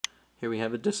Here we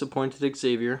have a disappointed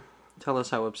Xavier. Tell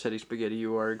us how upsetty spaghetti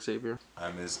you are, Xavier.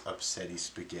 I'm as upsetty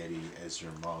spaghetti as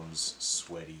your mom's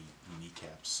sweaty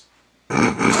kneecaps.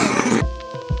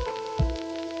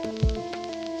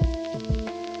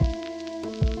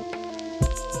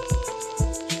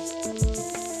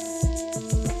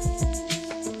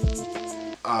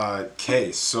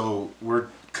 Okay, so we're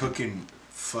cooking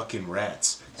fucking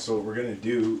rats. So what we're gonna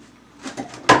do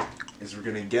is we're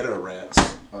gonna get our rats.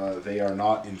 They are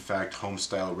not, in fact,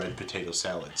 home-style red potato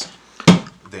salads.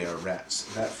 They are rats.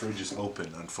 That fridge is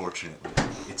open, unfortunately.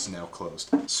 It's now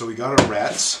closed. So we got our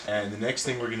rats, and the next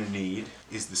thing we're gonna need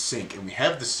is the sink. And we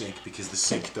have the sink because the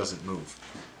sink doesn't move.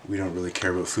 We don't really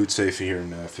care about food safety here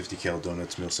in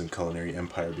 50CalibreDonut's Milsim Culinary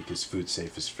Empire because food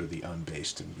safe is for the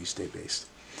unbased and we stay based.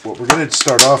 What we're going to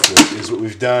start off with is what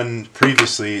we've done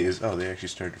previously is... Oh, they actually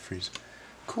started to freeze.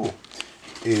 Cool.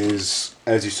 Is,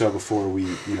 as you saw before, we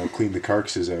cleaned the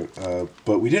carcasses out.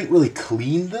 But we didn't really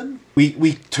clean them. We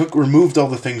removed all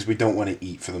the things we don't want to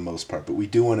eat for the most part. But we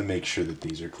do want to make sure that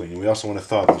these are clean. We also want to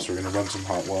thaw them. So we're going to run some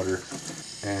hot water.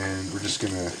 And we're just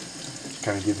going to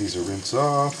kind of give these a rinse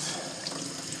off.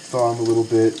 Thaw them a little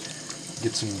bit.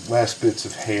 Get some last bits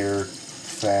of hair,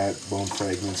 fat, bone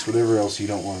fragments, whatever else you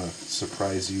don't want to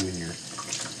surprise you in your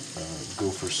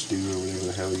gopher stew or whatever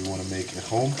the hell you want to make at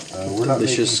home. We're not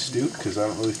making stew because I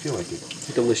don't really feel like it.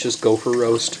 Delicious gopher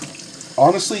roast.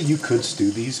 Honestly, you could stew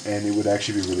these and it would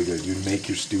actually be really good. You'd make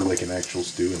your stew like an actual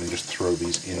stew and then just throw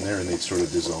these in there and they'd sort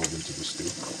of dissolve into the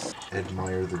stew.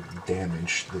 Admire the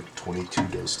damage that 22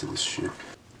 does to this shit.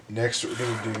 Next, what we're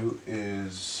going to do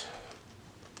is...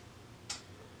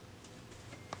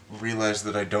 realize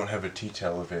that I don't have a tea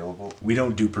towel available. We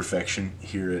don't do perfection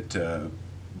here at the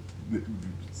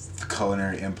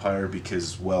Culinary Empire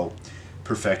because, well,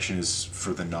 perfection is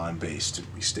for the non-based and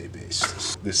we stay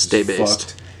based. This stay is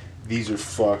based. Fucked. These are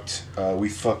fucked. We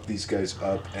fucked these guys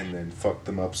up and then fucked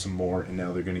them up some more and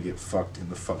now they're going to get fucked in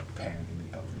the fucked pan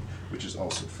in the oven, which is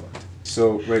also fucked.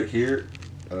 So right here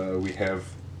we have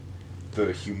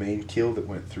the humane kill that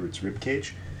went through its rib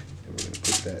cage. We're going to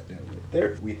put that down right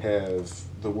there. We have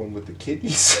the one with the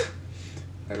kidneys.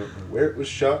 I don't know where it was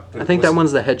shot. But I think that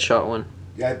one's the headshot one.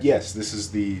 Yes, this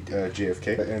is the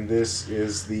JFK. And this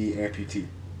is the amputee.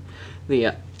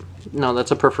 No,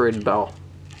 that's a perforated bowel.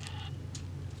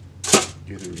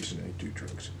 You're the reason I do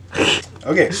drugs.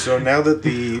 Okay, so now that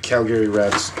the Calgary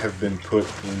rats have been put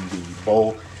in the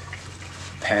bowl,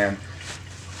 pan,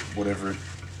 whatever it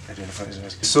identifies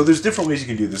as. So there's different ways you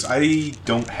can do this. I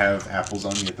don't have apples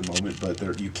on me at the moment,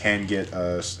 but you can get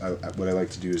what I like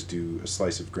to do is do a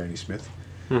slice of Granny Smith,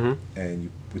 and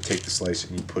you would take the slice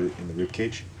and you put it in the rib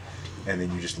cage, and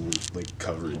then you just like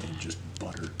cover it in just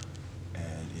butter,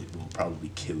 and it will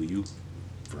probably kill you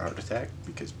for heart attack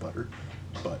because butter,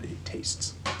 but it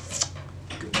tastes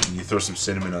good. And you throw some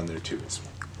cinnamon on there too. It's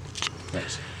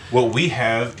nice. What we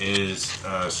have is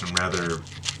some rather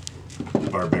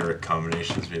barbaric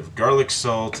combinations. We have garlic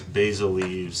salt, basil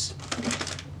leaves,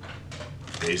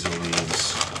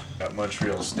 got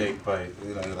Montreal steak by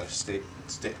steak.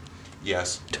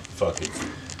 Yes, fuck it.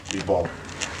 We ball.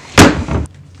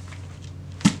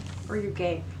 Or you're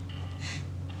gay.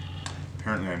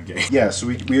 Apparently I'm gay. Yeah, so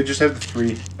we just have the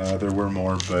three. There were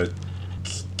more, but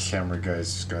camera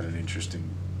guys got an interesting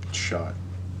shot.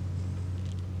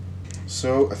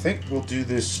 So I think we'll do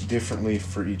this differently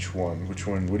for each one. Which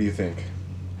one? What do you think?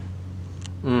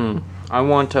 I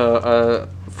want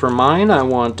for mine. I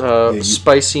want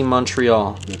spicy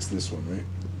Montreal. That's this one, right?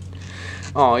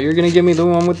 Oh, you're gonna give me the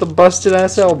one with the busted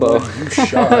ass elbow. You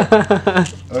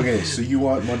shot. Okay, so you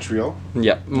want Montreal?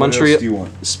 Yeah, Montreal. What else do you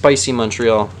want? Spicy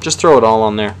Montreal. Just throw it all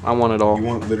on there. I want it all. You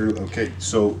want literally? Okay,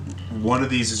 so one of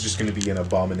these is just going to be an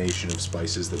abomination of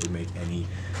spices that would make any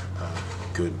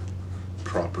good,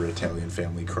 proper Italian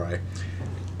family cry.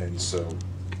 And so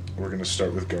we're going to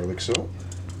start with garlic salt.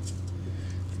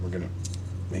 We're going to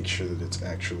make sure that it's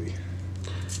actually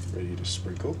ready to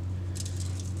sprinkle.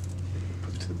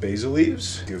 Put it to the basil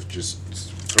leaves. Give just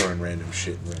throwing random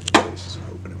shit in random places and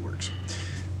hoping it works.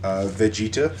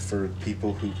 Vegeta for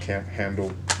people who can't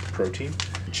handle protein.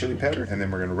 Chili powder, and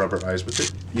then we're going to rub our eyes with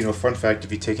it. You know, fun fact,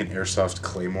 if you take an airsoft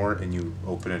claymore and you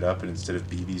open it up and instead of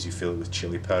BBs you fill it with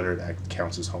chili powder, it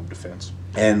counts as home defense.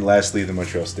 And lastly, the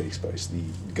Montreal steak spice, the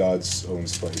God's own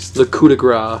spice. The coup de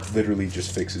grace. Literally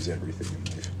just fixes everything in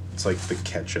life. It's like the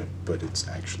ketchup, but it's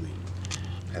actually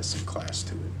has some class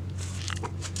to it.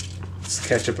 It's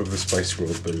ketchup of the spice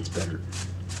world, but it's better.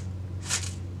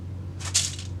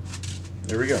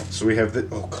 There we go. So we have the...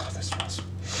 Oh god, that smells...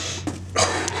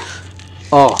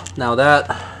 Oh, now that...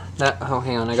 Oh,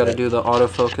 hang on. I gotta do the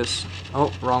autofocus.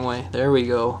 Oh, wrong way. There we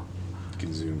go. You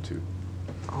can zoom too.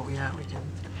 Oh yeah, we can.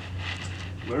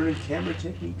 Learning camera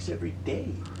techniques every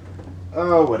day.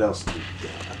 Oh, what else do we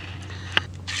got?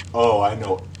 Oh, I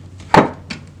know.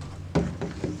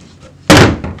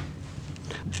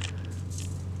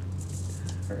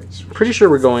 Alright, so Pretty sure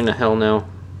we're going to hell now.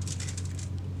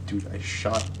 dude, I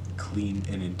shot, clean,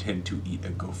 and intend to eat a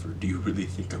gopher. Do you really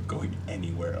think I'm going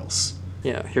anywhere else?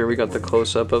 Yeah, here we got the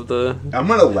close-up of the... I'm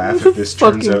gonna laugh if this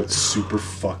turns out super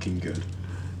fucking good.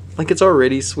 Like, it's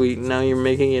already sweet, and now you're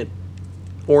making it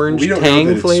orange We don't tang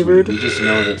know that it's flavored. sweet. We just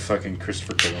know that fucking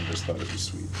Christopher Columbus thought it was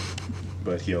sweet.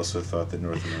 But he also thought that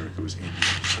North America was Indian.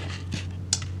 So.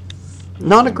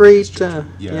 Not a great...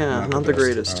 yeah, not the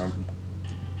greatest.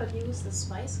 But he was the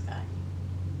spice guy.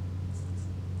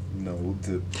 No,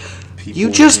 the people...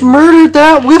 You just murdered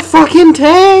that with fucking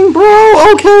tang,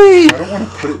 bro! Okay! I don't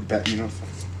want to put it back, you know...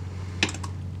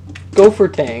 Go for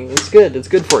tang. It's good. It's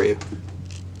good for you.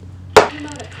 I'm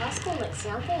out at Costco, like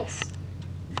samples.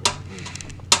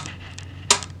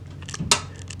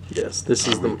 Yes, this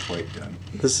is the... quite done.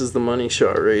 This is the money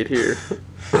shot right here.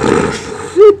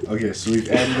 Okay, so we've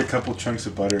added a couple chunks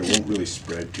of butter. It won't really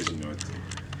spread because, you know,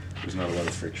 there's not a lot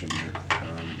of friction there.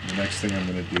 The next thing I'm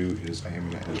going to do is I am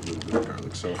going to add a little bit of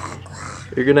garlic salt.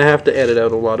 You're going to have to edit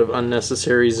out a lot of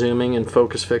unnecessary zooming and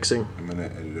focus fixing. I'm going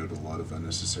to edit out a lot of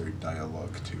unnecessary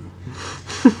dialogue, too.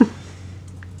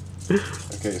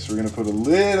 Okay, so we're going to put a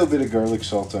little bit of garlic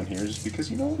salt on here just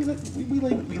because, you know, we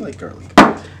like garlic.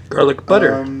 Garlic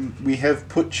butter. We have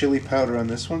put chili powder on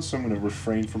this one, so I'm going to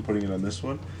refrain from putting it on this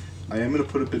one. I am going to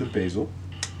put a bit of basil.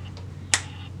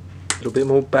 A little bit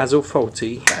more basil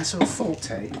forte. Basil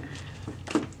forte.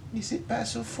 Is it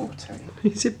basil forte?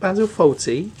 Is it basil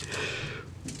forte?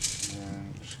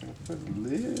 I'm just going to put a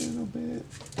little bit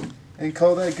and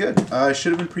call that good. I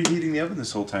should have been preheating the oven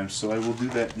this whole time, so I will do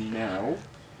that now.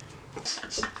 I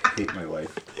hate my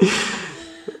life.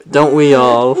 Don't we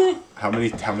all? How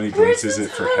many blinks is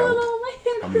it for help?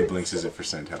 How many blinks is it for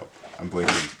send help? I'm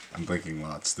blinking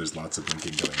lots. There's lots of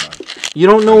blinking going on. You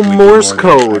don't know Morse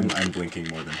code. I'm blinking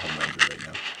more than Homelander right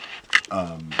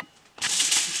now.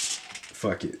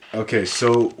 Fuck it. Okay,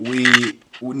 so we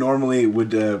normally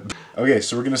would... okay,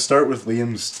 so we're going to start with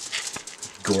Liam's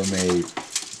gourmet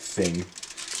thing.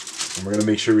 And we're going to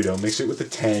make sure we don't mix it with the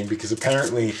tang, because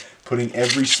apparently putting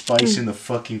every spice in the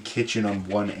fucking kitchen on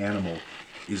one animal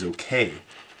is okay.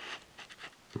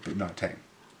 But not tang.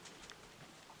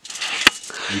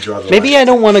 Maybe I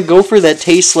don't want to go for that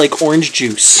tastes like orange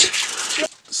juice.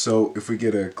 So if we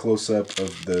get a close-up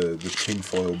of the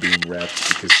tinfoil being wrapped,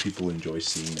 because people enjoy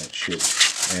seeing that shit,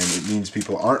 and it means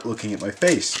people aren't looking at my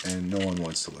face, and no one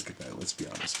wants to look at that, let's be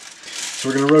honest. So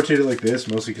we're going to rotate it like this,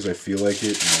 mostly because I feel like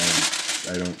it, and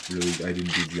I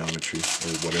didn't do geometry,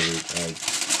 or whatever.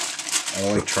 I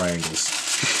don't like triangles.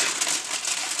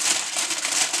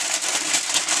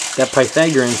 That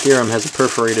Pythagorean theorem has a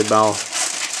perforated bowel.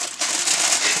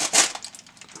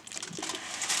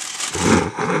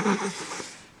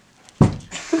 I'm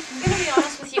gonna be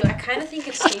honest with you, I kind of think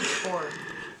it's stage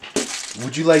 4.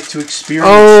 Would you like to experience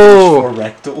stage 4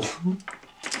 rectal?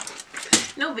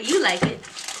 No, but you like it.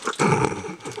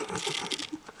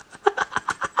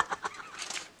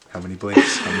 How many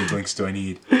blinks? How many blinks do I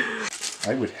need?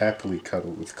 I would happily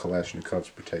cuddle with Kalashnikov's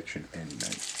protection any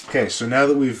night. Okay, so now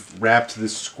that we've wrapped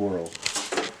this squirrel...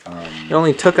 it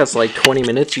only took us like 20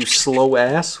 minutes, you slow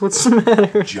ass. What's the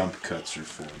matter? Jump cuts are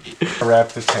formed. I wrap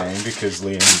the tang because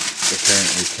Liam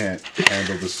apparently can't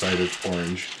handle the sight of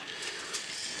orange.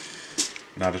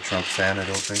 Not a Trump fan, I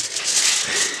don't think.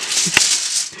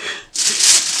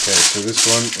 Okay, so this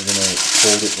one, we're going to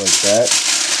fold it like that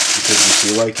because we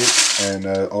feel like it. And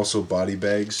also body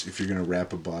bags. If you're going to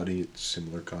wrap a body, it's a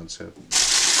similar concept.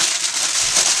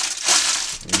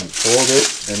 And you fold it,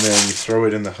 and then you throw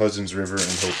it in the Hudson's River and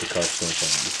hope the cops don't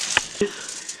find it.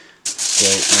 So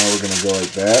now we're going to go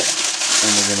like that.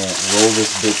 And we're going to roll this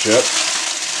bitch up.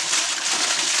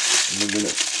 And we're going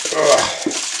to...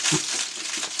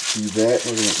 do that.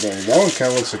 That one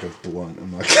kind of looks like a blunt, I'm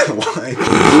not gonna lie.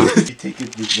 You take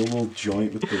it with the little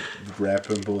joint with the wrap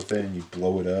on both ends and you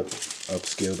blow it up,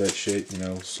 upscale that shit, you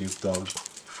know, Snoop Dogg,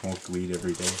 smoke weed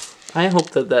every day. I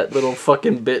hope that little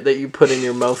fucking bit that you put in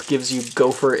your mouth gives you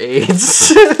gopher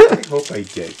AIDS. I hope I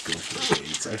get gopher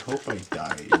AIDS. I hope I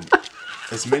die in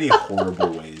as many horrible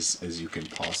ways as you can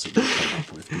possibly come up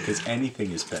with, because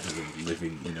anything is better than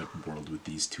living in a world with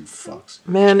these two fucks.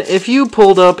 Man, if you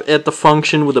pulled up at the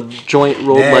function with a joint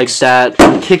rolled like that,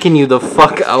 I'm kicking you the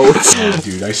fuck out. Oh,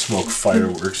 dude, I smoke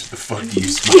fireworks. What the fuck do you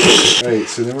smoke? Alright,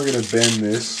 so then we're going to bend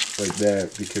this like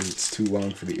that because it's too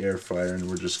long for the air fryer, and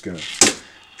we're just going to...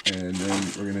 And then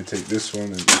we're going to take this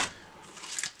one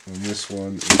and this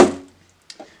one.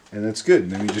 And that's good.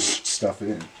 And then we just stuff it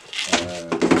in.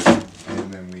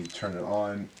 And then we turn it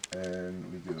on and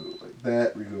we go like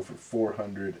that. We go for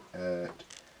 400 at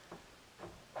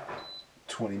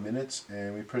 20 minutes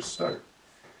and we press start.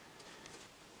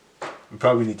 We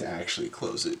probably need to actually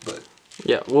close it, but...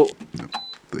 Yeah, well...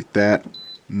 Like that.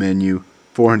 Menu.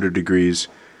 400 degrees.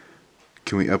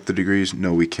 Can we up the degrees?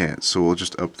 No, we can't. So we'll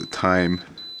just up the time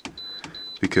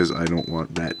because I don't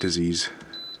want rat disease.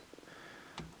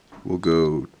 We'll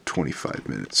go 25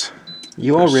 minutes.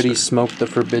 You already smoked the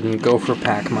forbidden gopher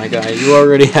pack, my guy. You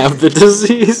already have the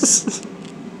disease.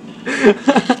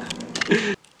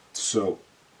 So,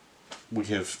 we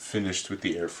have finished with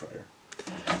the air fryer.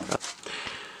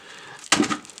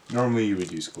 Normally you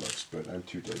would use gloves, but I'm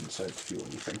too dead inside to feel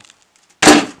anything.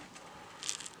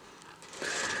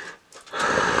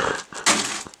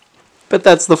 But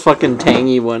that's the fucking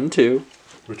tangy one, too.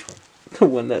 Which one? The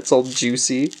one that's all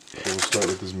juicy. Okay, we'll start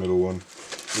with this middle one.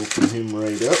 Open him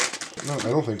right up. No,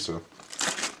 I don't think so.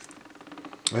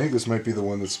 I think this might be the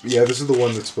one that's... Yeah, this is the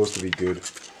one that's supposed to be good.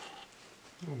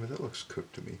 Oh man, that looks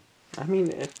cooked to me. I mean,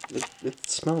 it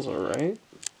smells alright.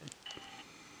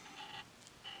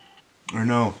 Or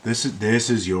no, this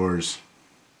is yours.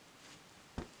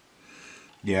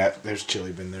 Yeah, there's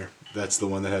chili bean there. That's the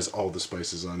one that has all the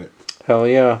spices on it. Hell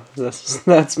yeah,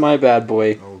 that's my bad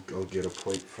boy. I'll get a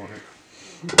plate for it.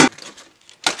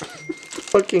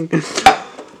 Fucking...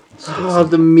 Oh,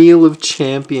 the meal of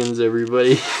champions,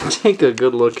 everybody. Take a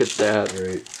good look at that.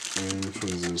 Alright, and which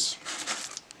one is this?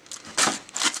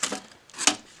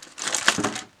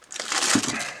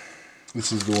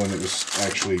 This is the one that was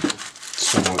actually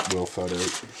somewhat well thought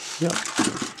out. Yep.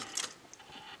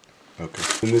 Okay.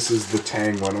 And this is the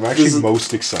Tang one. I'm actually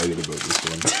most excited about this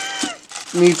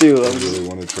one. Me too. I really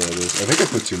want to try this. I think I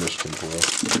put too much tinfoil.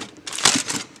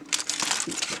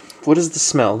 What is the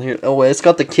smell here? Oh, it's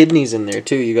got the kidneys in there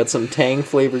too. You got some Tang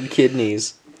flavored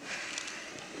kidneys.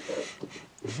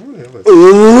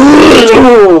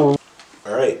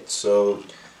 Alright, so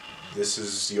this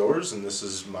is yours and this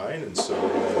is mine, and so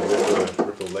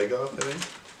rip the leg off, I think.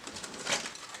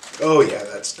 Oh yeah,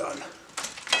 that's done.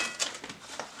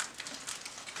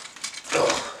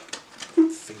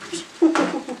 Fingers.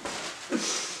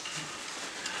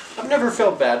 I've never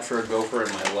felt bad for a gopher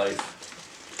in my life.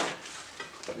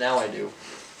 But now I do.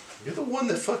 You're the one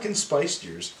that fucking spiced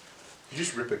yours. You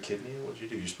just rip a kidney? What'd you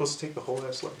do? You're supposed to take the whole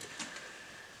ass leg.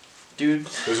 Dude.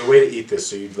 There's a way to eat this,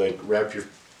 so you'd like wrap your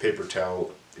paper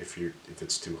towel if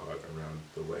it's too hot around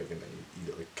the leg, and then you eat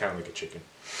it like kind of like a chicken.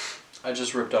 I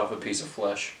just ripped off a piece of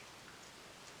flesh.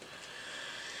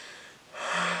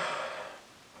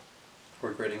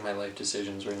 Regretting my life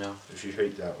decisions right now. If you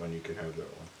hate that one, you can have that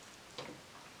one.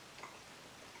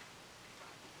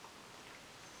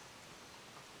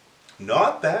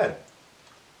 Not bad.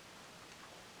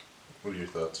 What are your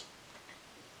thoughts?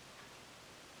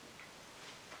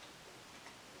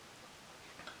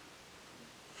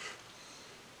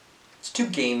 It's too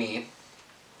gamey.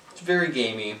 It's very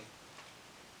gamey.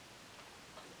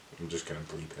 I'm just gonna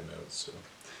bleep him out, so.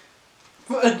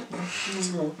 What?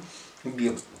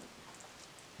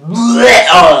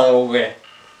 Oh, okay.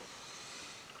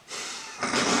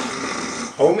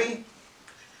 Homie?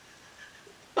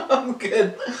 I'm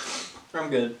good. I'm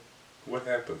good. What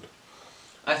happened?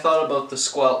 I thought about the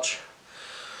squelch.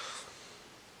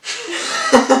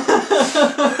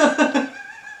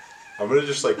 I'm gonna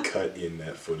just like cut in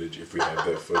that footage if we have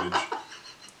that footage.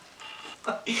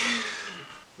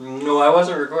 No, I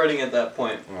wasn't recording at that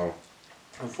point. Oh.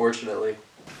 Unfortunately.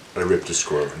 I ripped a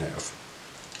squirrel in half.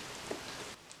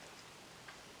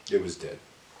 It was dead,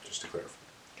 just to clarify.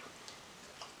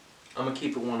 I'm gonna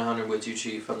keep it 100 with you,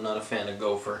 Chief. I'm not a fan of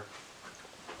gopher.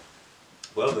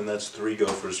 Well, then that's 3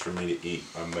 gophers for me to eat.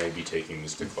 I may be taking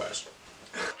this to class.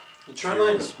 Try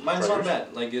mine. Mine's not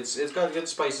bad. Like it's got good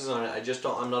spices on it. I just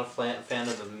don't. I'm not a fan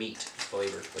of the meat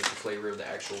flavor, like the flavor of the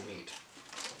actual meat.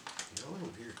 You're a little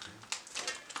weird, man.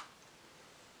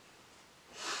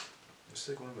 It's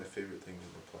like one of my favorite things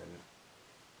on the planet.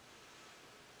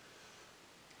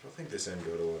 I don't think this end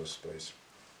got a lot of spice.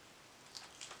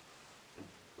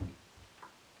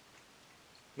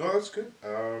 No, that's good.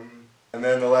 And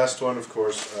then the last one, of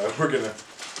course, we're gonna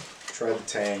try the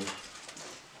Tang.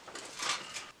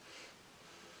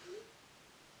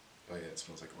 Oh yeah, it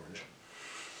smells like orange.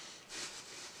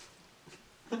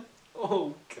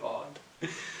 Oh God.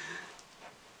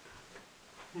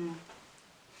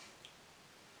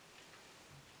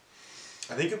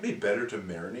 I think it'd be better to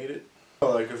marinate it.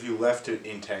 Like if you left it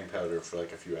in Tang powder for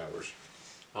like a few hours.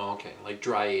 Oh, okay. Like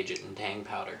dry age it in Tang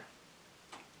powder.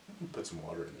 Put some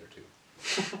water in there too.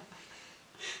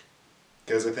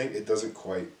 because I think it doesn't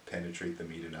quite penetrate the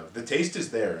meat enough. The taste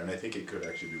is there, and I think it could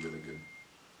actually be really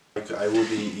good. I will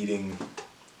be eating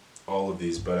all of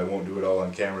these, but I won't do it all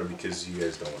on camera because you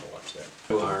guys don't want to watch that.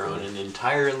 You are on an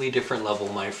entirely different level,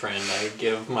 my friend. I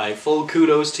give my full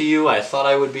kudos to you. I thought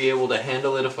I would be able to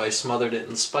handle it if I smothered it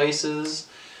in spices.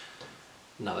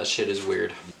 No, that shit is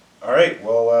weird. Alright,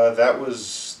 well that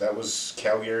was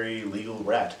Calgary legal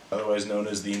rat, otherwise known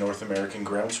as the North American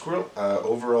ground squirrel.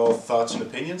 Overall thoughts and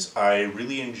opinions, I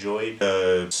really enjoyed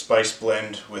the spice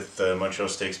blend with Montreal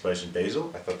steak spice and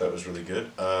basil. I thought that was really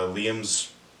good.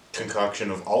 Liam's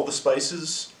concoction of all the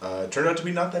spices turned out to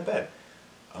be not that bad.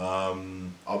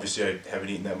 Obviously I haven't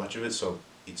eaten that much of it, so I'll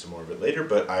eat some more of it later,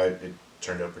 but it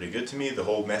turned out pretty good to me. The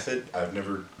whole method, I've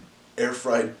never air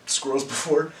fried squirrels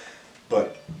before,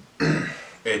 but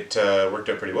it worked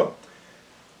out pretty well.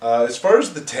 As far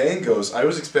as the tang goes, I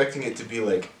was expecting it to be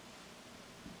like...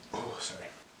 Oh, sorry.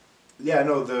 Yeah,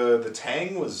 no, the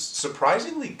tang was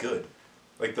surprisingly good.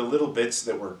 Like the little bits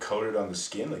that were coated on the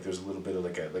skin, like there's a little bit of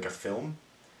like a film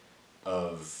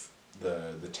of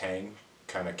the tang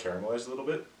kind of caramelized a little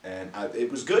bit, and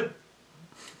it was good.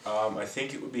 I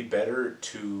think it would be better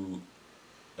to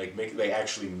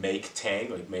actually make tang,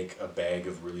 like make a bag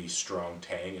of really strong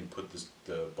tang and put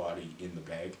the body in the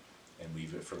bag and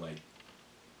leave it for like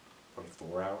probably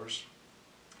 4 hours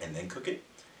and then cook it.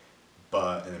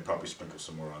 And then probably sprinkle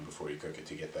some more on before you cook it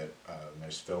to get that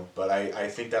nice film. But I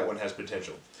think that one has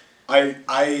potential.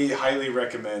 I highly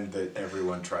recommend that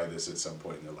everyone try this at some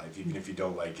point in their life. Even if you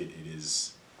don't like it,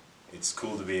 it's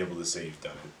cool to be able to say you've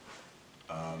done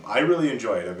it. I really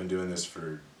enjoy it. I've been doing this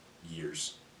for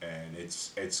years. And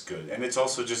it's good, and it's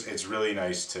also it's really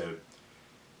nice to,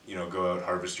 go out,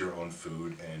 harvest your own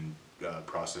food and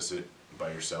process it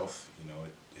by yourself.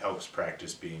 It helps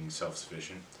practice being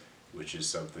self-sufficient, which is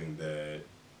something that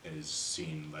is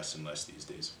seen less and less these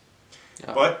days.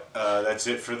 Yeah. But that's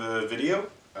it for the video.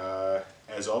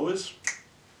 As always,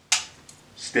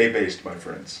 stay based, my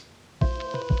friends.